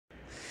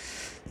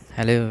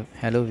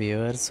Hello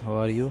viewers, how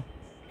are you?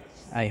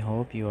 I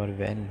hope you are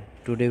well.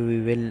 Today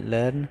we will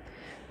learn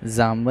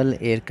Zamil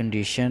air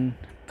condition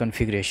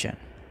configuration.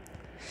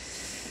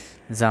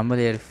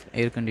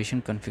 Air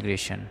condition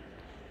configuration.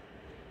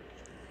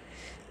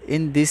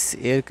 In this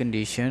air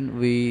condition,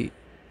 we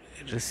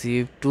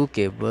receive two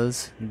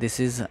cables. This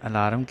is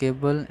alarm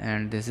cable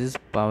and this is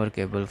power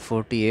cable.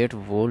 48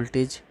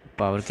 voltage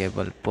power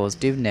cable.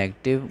 Positive,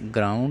 negative,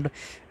 ground,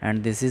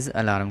 and this is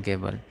alarm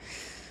cable.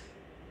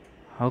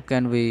 How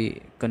can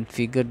we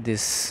configure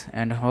this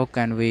and how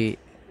can we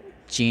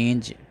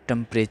change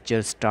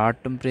temperature,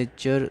 start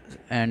temperature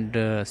and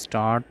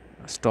stop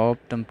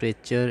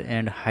temperature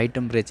and high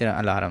temperature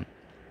alarm?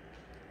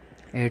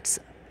 It's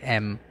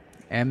M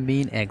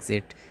mean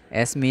exit,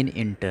 S mean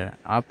enter,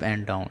 up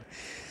and down.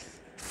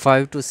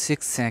 5 to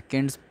 6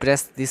 seconds,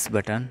 press this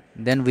button,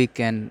 then we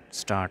can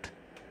start.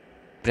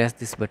 Press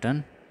this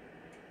button,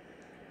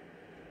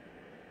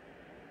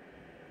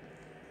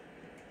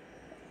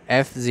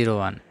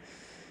 F01.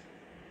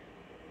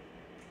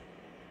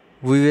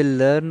 We will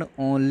learn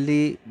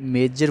only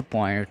major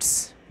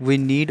points. We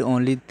need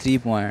only 3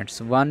 points.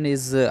 One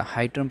is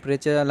high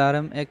temperature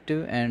alarm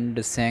active,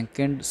 and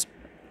second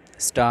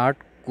start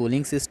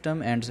cooling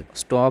system and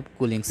stop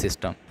cooling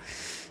system.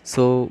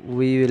 So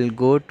we will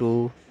go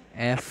to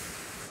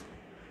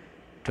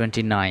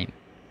F29.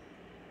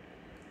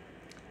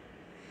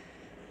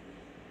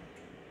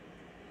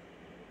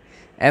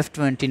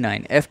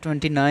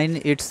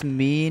 F29 it's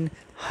mean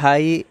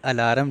high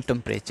alarm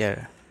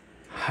temperature,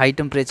 high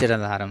temperature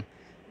alarm.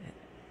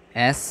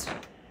 S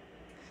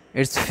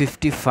it's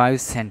 55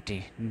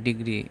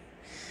 centigrade.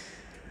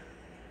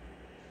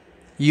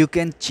 You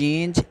can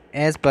change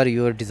as per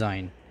your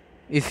design.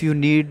 If you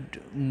need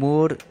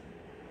more,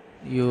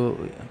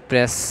 you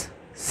press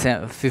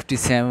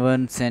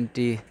 57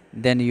 centi,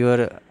 then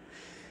your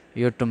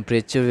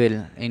temperature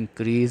will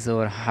increase,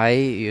 or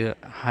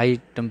high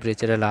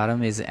temperature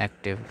alarm is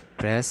active.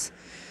 Press.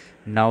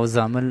 Now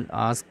Zamil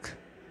ask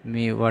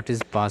me what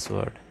is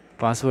password.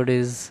 Password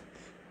is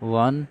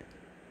 1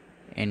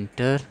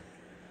 enter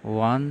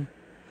 1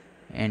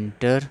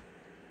 enter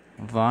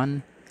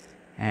 1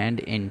 and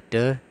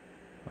enter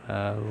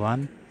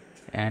 1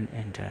 and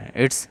enter.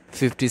 It's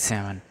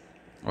 57.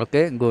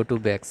 Okay, go to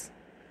backs.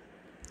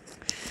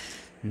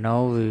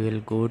 Now we will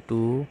go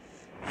to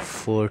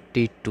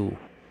 42.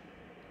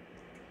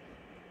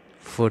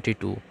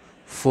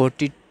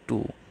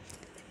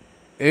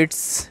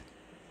 It's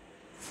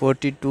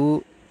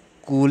 42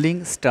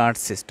 cooling start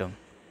system.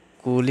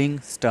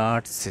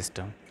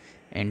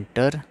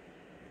 Enter.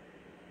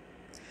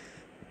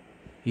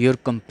 Your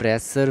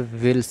compressor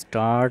will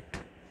start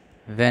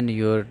when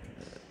your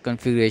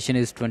configuration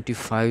is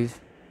 25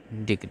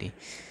 degree.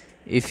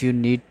 If you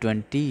need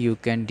 20, you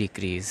can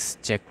decrease.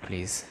 Check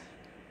please.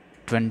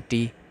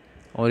 20,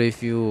 or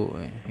if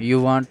you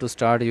want to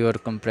start your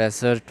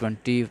compressor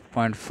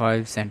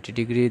 20.5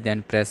 centigrade,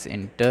 then press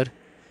enter.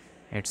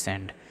 It's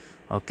end.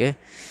 Okay,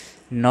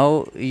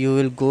 now you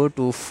will go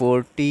to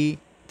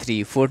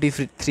 43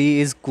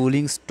 is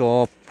cooling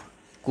stop.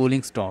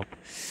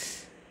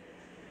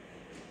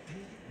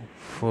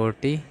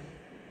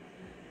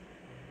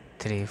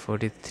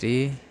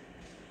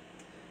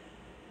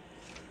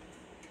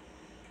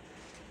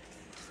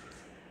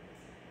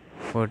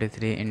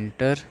 43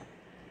 enter.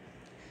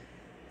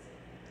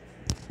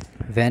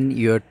 When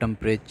your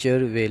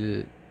temperature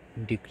will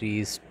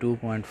decrease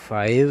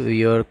 2.5,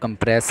 your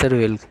compressor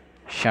will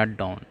shut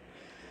down.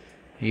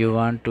 You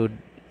want to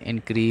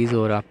increase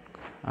or up,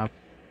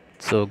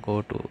 so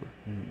go to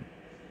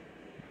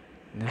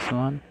this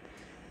one.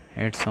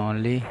 It's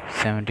only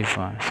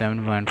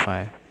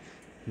 7.5,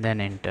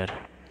 then enter.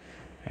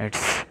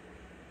 It's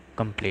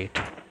complete.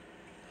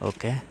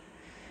 Okay,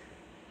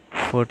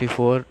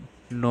 44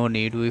 no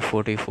need. We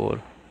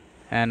 44,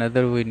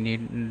 another we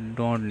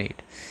don't need.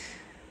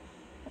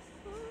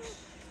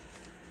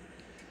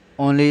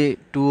 Only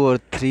 2 or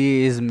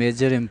 3 is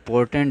major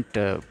important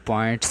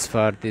points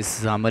for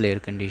this Zamil air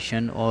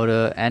condition,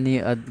 or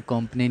any other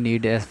company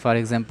need, as for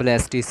example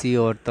STC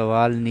or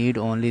Tawal need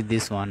only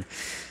this one: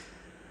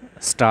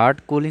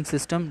 start cooling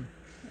system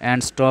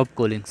and stop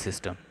cooling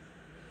system.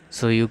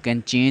 So you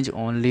can change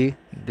only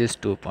these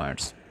 2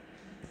 points.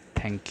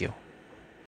 Thank you.